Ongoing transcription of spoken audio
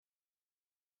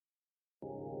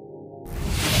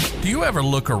Do you ever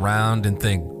look around and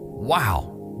think,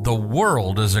 wow, the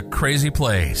world is a crazy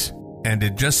place, and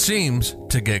it just seems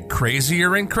to get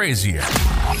crazier and crazier?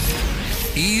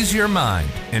 Ease your mind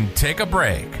and take a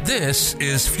break. This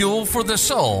is Fuel for the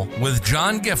Soul with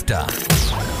John Giftah.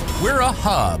 We're a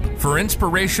hub for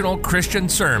inspirational Christian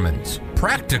sermons,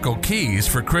 practical keys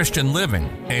for Christian living,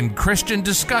 and Christian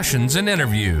discussions and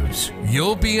interviews.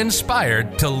 You'll be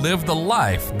inspired to live the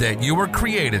life that you were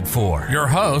created for. Your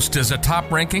host is a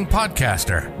top-ranking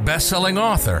podcaster, best-selling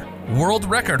author, world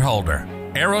record holder,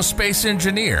 aerospace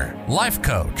engineer, life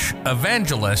coach,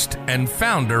 evangelist, and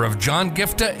founder of John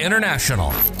Giftah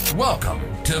International. Welcome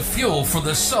to Fuel for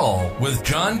the Soul with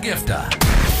John Giftah.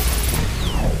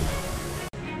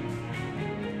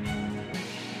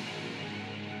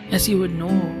 As you would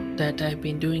know that I've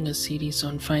been doing a series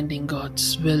on finding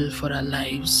God's will for our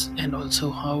lives and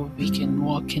also how we can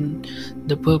walk in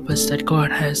the purpose that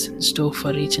God has in store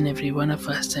for each and every one of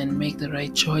us and make the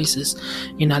right choices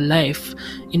in our life.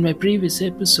 In my previous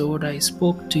episode, I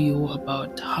spoke to you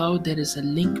about how there is a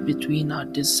link between our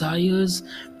desires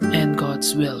and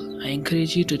God's will. I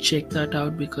encourage you to check that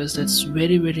out because that's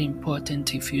very, very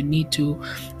important if you need to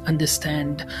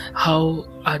understand how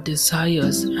our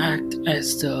desires act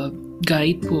as the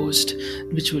guidepost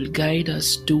which will guide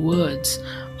us towards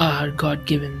our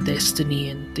God-given destiny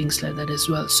and things like that as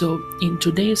well. So in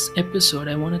today's episode,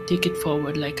 I want to take it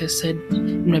forward. Like I said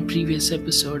in my previous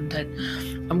episode, that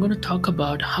I'm going to talk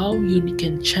about how you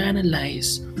can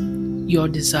channelize your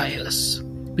desires.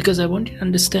 Because I want you to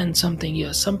understand something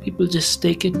here. Some people just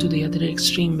take it to the other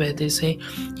extreme where they say,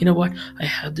 you know what, I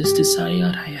have this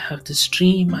desire, I have this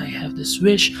dream, I have this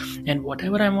wish, and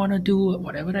whatever I want to do,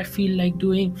 whatever I feel like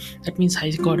doing, that means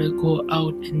I got to go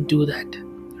out and do that,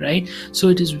 right? So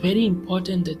it is very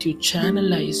important that you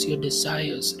channelize your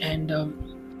desires. And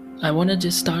I want to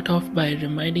just start off by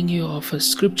reminding you of a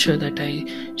scripture that I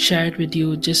shared with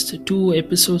you just 2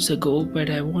 episodes ago, but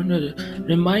I want to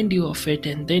remind you of it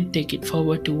and then take it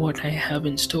forward to what I have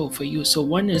in store for you. So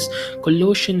one is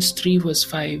Colossians 3 verse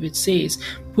 5. It says,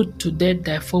 "Put to death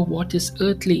therefore what is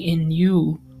earthly in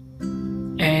you."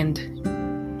 And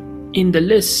in the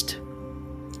list,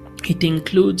 it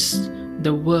includes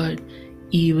the word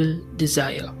evil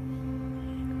desire.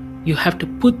 You have to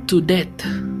put to death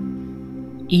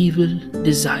evil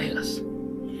desires.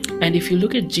 And if you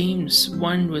look at James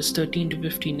 1 verse 13 to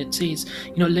 15, it says,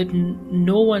 let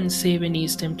no one say when he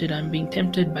is tempted, I'm being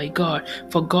tempted by God,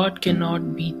 for God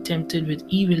cannot be tempted with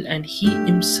evil, and he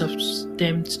himself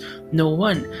tempts no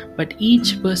one. But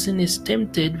each person is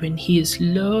tempted when he is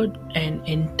lured and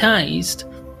enticed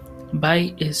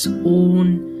by his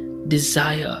own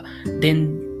desire.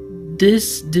 Then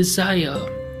this desire,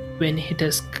 when it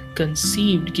has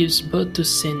conceived, gives birth to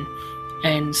sin.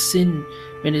 And sin,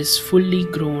 when it is fully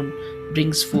grown,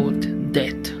 brings forth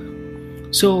death.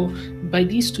 So by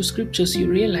these 2 scriptures, you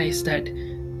realize that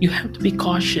you have to be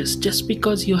cautious. Just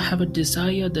because you have a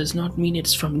desire does not mean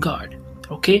it's from God.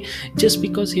 Okay, just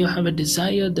because you have a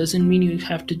desire doesn't mean you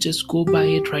have to just go by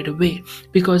it right away,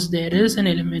 because there is an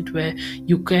element where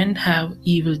you can have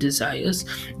evil desires.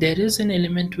 There is an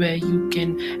element where you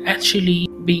can actually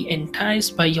be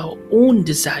enticed by your own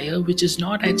desire, which is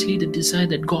not actually the desire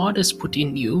that God has put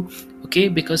in you. Okay,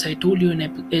 because I told you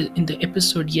in the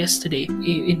episode yesterday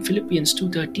in Philippians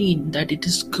 2:13 that it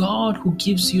is God who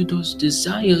gives you those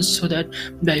desires so that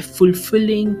by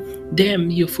fulfilling them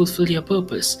you fulfill your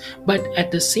purpose. But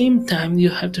at the same time, you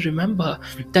have to remember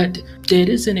that there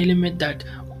is an element that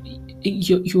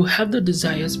you have the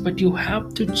desires, but you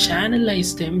have to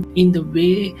channelize them in the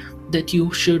way that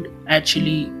you should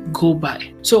actually go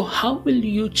by. So how will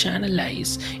you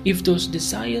channelize if those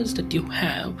desires that you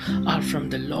have are from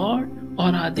the Lord, or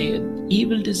are they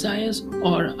evil desires,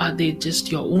 or are they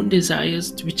just your own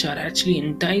desires which are actually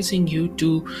enticing you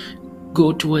to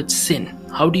go towards sin?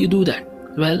 How do you do that?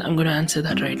 Well, I'm going to answer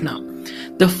that right now.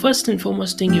 The first and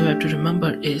foremost thing you have to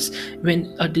remember is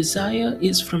when a desire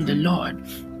is from the Lord,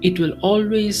 it will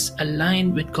always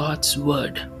align with God's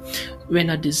word. When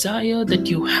a desire that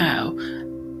you have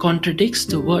contradicts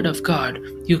the word of God,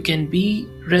 you can be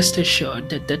rest assured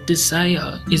that that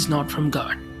desire is not from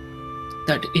God.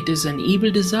 That it is an evil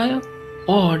desire,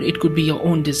 or it could be your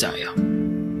own desire.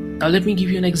 Now let me give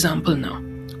you an example now.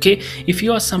 Okay, if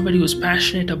you are somebody who's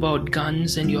passionate about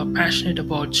guns and you're passionate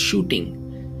about shooting,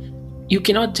 you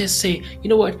cannot just say, you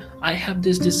know what, I have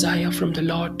this desire from the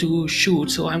Lord to shoot,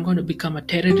 so I'm going to become a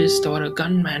terrorist or a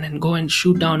gunman and go and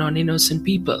shoot down on innocent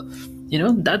people.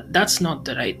 That's not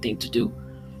the right thing to do.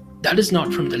 That is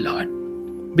not from the Lord.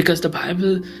 Because the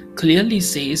Bible clearly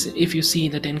says, if you see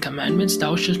the 10 Commandments,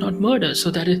 thou shalt not murder.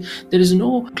 So there is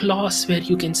no clause where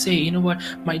you can say, you know what,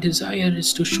 my desire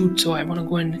is to shoot, so I want to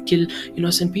go and kill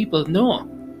innocent people. No.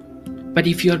 But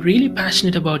if you're really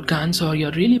passionate about guns, or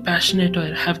you're really passionate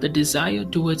or have the desire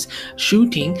towards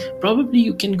shooting, probably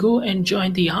you can go and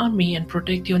join the army and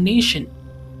protect your nation.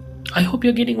 I hope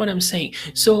you're getting what I'm saying.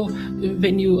 So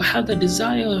when you have the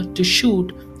desire to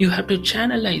shoot, you have to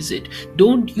channelize it.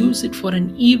 Don't use it for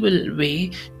an evil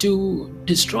way to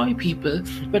destroy people,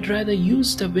 but rather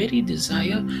use the very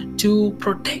desire to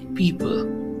protect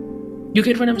people. You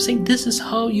get what I'm saying? This is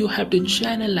how you have to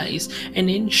channelize and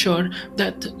ensure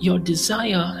that your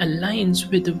desire aligns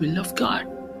with the will of God.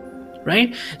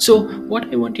 Right? So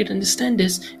what I want you to understand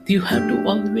is, you have to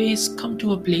always come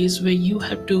to a place where you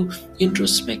have to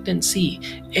introspect and see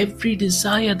every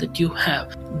desire that you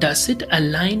have. Does it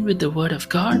align with the Word of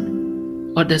God,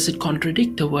 or does it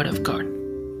contradict the Word of God?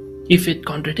 If it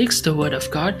contradicts the Word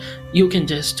of God, you can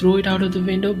just throw it out of the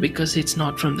window because it's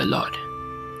not from the Lord.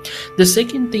 The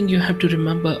second thing you have to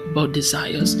remember about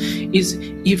desires is,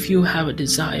 if you have a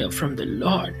desire from the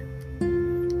Lord,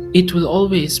 it will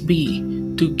always be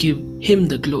to give Him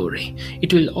the glory.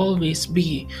 It will always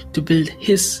be to build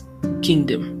His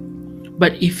kingdom.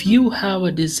 But if you have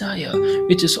a desire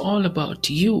which is all about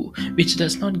you, which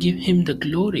does not give Him the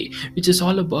glory, which is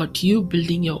all about you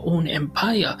building your own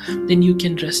empire, then you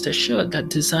can rest assured that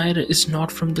desire is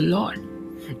not from the Lord.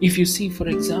 If you see, for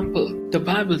example, the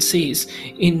Bible says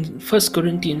in 1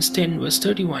 Corinthians 10 verse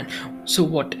 31, so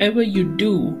whatever you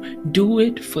do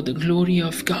it for the glory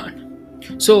of God.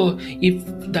 So if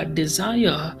that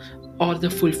desire or the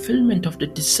fulfillment of the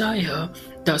desire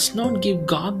does not give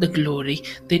God the glory,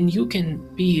 then you can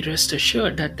be rest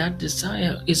assured that that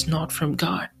desire is not from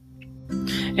God.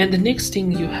 And the next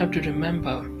thing you have to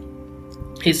remember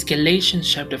is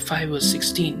Galatians chapter 5 verse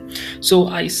 16. So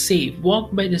I say,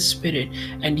 walk by the Spirit,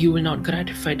 and you will not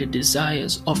gratify the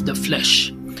desires of the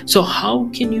flesh. So how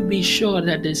can you be sure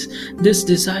that this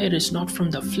desire is not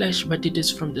from the flesh, but it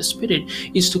is from the Spirit?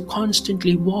 Is to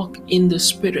constantly walk in the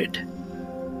Spirit.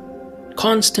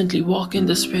 Constantly walk in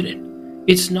the Spirit.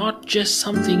 It's not just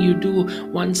something you do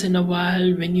once in a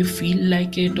while when you feel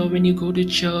like it, or when you go to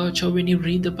church, or when you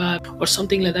read the Bible or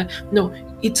something like that. No,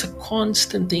 it's a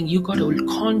constant thing. You got to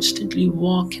constantly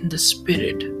walk in the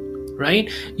Spirit,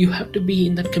 right? You have to be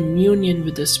in that communion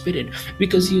with the Spirit,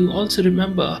 because you also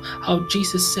remember how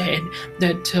Jesus said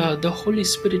that the Holy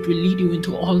Spirit will lead you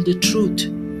into all the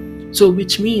truth. So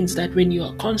which means that when you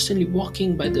are constantly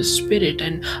walking by the Spirit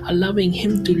and allowing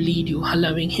Him to lead you,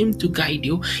 allowing Him to guide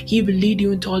you, He will lead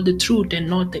you into all the truth, and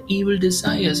not the evil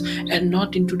desires, and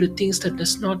not into the things that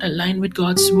does not align with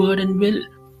God's word and will.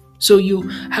 So you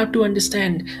have to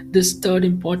understand this third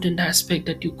important aspect,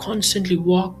 that you constantly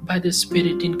walk by the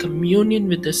Spirit, in communion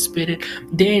with the Spirit.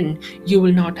 Then you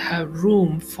will not have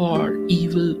room for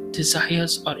evil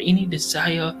desires or any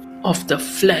desire of the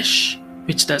flesh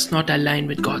which does not align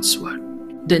with God's word.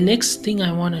 The next thing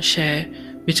I want to share,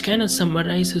 which kind of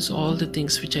summarizes all the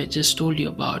things which I just told you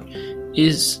about,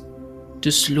 is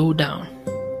to slow down.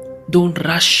 Don't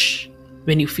rush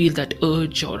when you feel that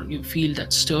urge, or you feel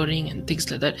that stirring and things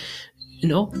like that.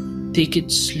 Take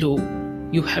it slow.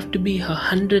 You have to be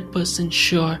 100%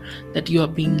 sure that you are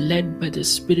being led by the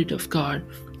Spirit of God,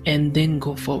 and then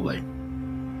go forward.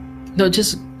 Now,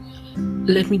 just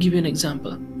let me give you an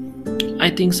example. I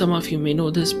think some of you may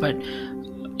know this, but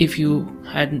if you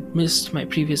had missed my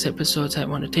previous episodes, I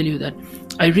want to tell you that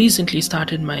I recently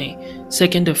started my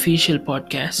second official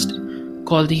podcast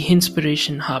called the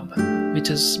Inspiration Hub, which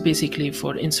is basically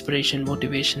for inspiration,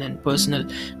 motivation, and personal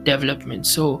development.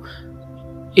 So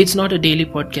it's not a daily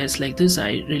podcast like this.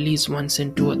 I release once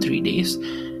in 2 or 3 days.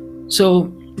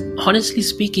 So honestly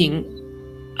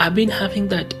speaking, I've been having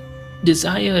that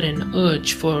desire and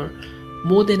urge for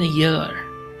more than a year,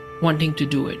 wanting to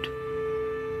do it,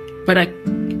 but I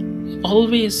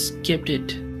always kept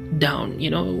it down.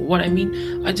 You know what I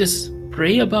mean? I just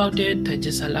pray about it. I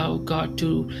just allow God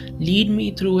to lead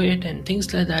me through it and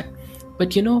things like that.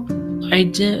 But I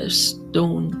just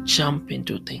don't jump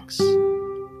into things.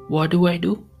 What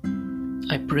do?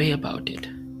 I pray about it.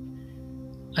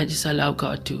 I just allow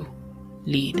God to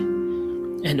lead.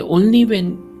 And only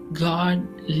when God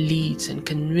leads and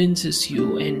convinces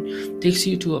you and takes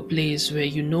you to a place where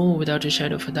you know without a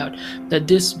shadow of a doubt that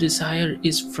this desire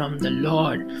is from the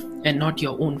Lord and not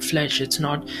your own flesh. It's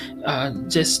not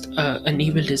just an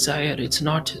evil desire. It's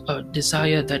not a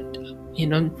desire that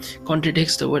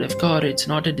contradicts the word of God. It's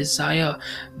not a desire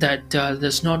that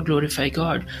does not glorify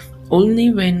God. Only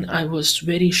when I was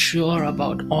very sure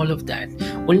about all of that,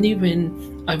 only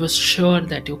when I was sure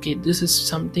that, okay, this is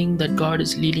something that God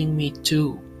is leading me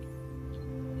to.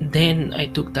 Then I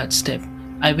took that step.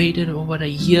 I waited over a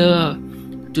year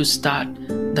to start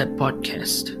that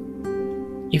podcast.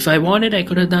 If I wanted, I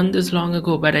could have done this long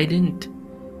ago, but I didn't.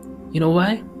 You know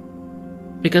why?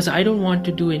 Because I don't want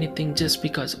to do anything just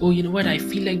because, oh, you know what, I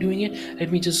feel like doing it,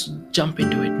 let me just jump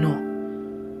into it. No.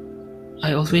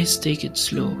 I always take it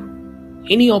slow.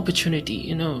 Any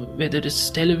opportunity, whether it's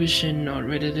television or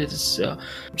whether it's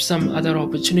some other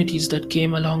opportunities that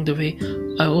came along the way,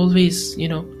 I always,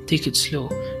 take it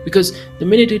slow. Because the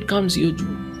minute it comes, you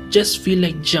just feel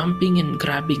like jumping and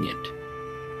grabbing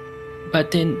it.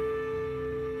 But then,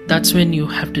 that's when you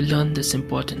have to learn this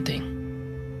important thing.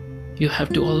 You have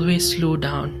to always slow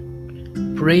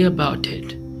down, pray about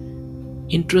it,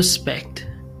 introspect.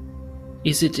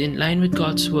 Is it in line with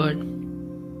God's word?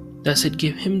 Does it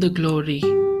give Him the glory?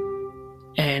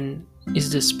 And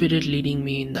is the Spirit leading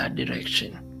me in that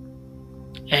direction?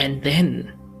 And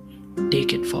then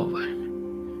take it forward.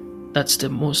 That's the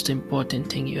most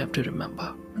important thing you have to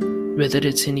remember. Whether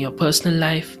it's in your personal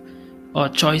life or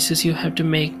choices you have to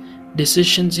make,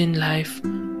 decisions in life,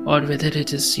 or whether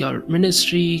it is your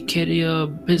ministry, career,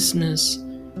 business,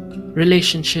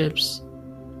 relationships,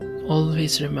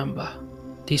 always remember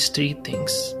these 3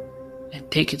 things and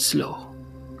take it slow.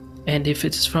 And if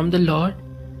it's from the Lord,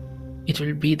 it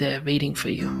will be there waiting for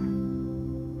you.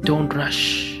 Don't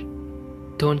rush.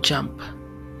 Don't jump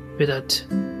without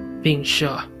being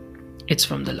sure it's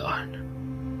from the Lord.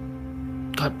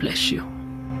 God bless you.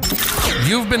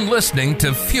 You've been listening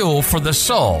to Fuel for the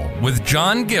Soul with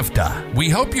John Giftah. We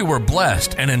hope you were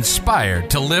blessed and inspired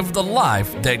to live the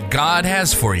life that God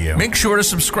has for you. Make sure to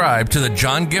subscribe to the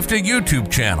John Giftah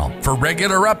YouTube channel for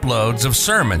regular uploads of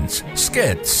sermons,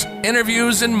 skits,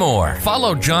 interviews, and more.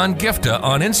 Follow John Giftah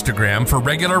on Instagram for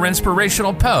regular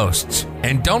inspirational posts.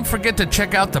 And don't forget to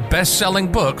check out the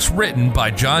best-selling books written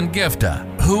by John Giftah,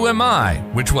 Who Am I?,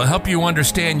 which will help you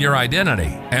understand your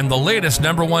identity, and the latest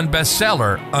 #1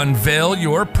 bestseller, Unveil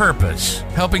Your Purpose,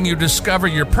 helping you discover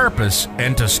your purpose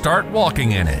and to start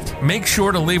walking in it. Make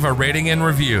sure to leave a rating and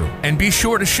review, and be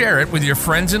sure to share it with your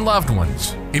friends and loved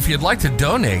ones. If you'd like to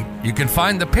donate, you can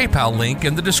find the PayPal link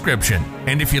in the description.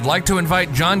 And if you'd like to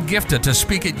invite John Giftah to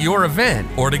speak at your event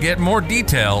or to get more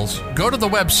details, go to the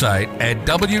website at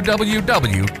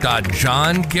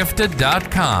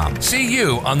www.johngiftah.com. See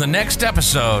you on the next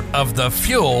episode of The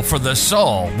Fuel for the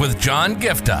Soul with John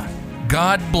Giftah.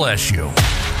 God bless you.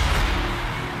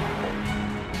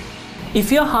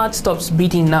 If your heart stops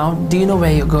beating now, do you know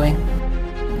where you're going?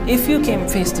 If you came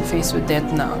face to face with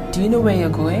death now, do you know where you're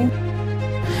going?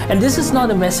 And this is not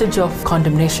a message of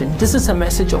condemnation. This is a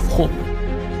message of hope.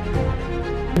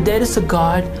 There is a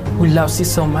God who loves you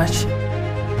so much.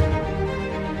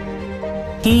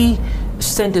 He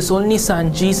sent His only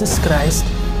Son, Jesus Christ,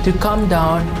 to come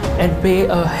down and pay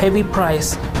a heavy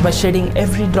price by shedding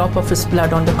every drop of His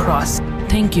blood on the cross.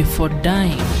 Thank you for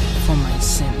dying for my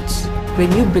sins.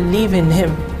 When you believe in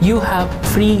Him, you have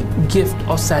free gift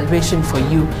of salvation for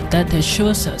you that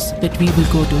assures us that we will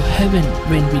go to heaven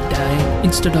when we die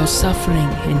instead of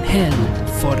suffering in hell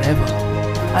forever.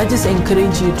 I just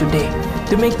encourage you today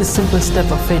to make the simple step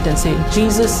of faith and say,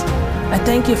 Jesus, I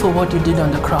thank you for what you did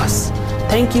on the cross.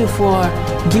 Thank you for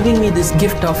giving me this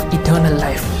gift of eternal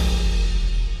life.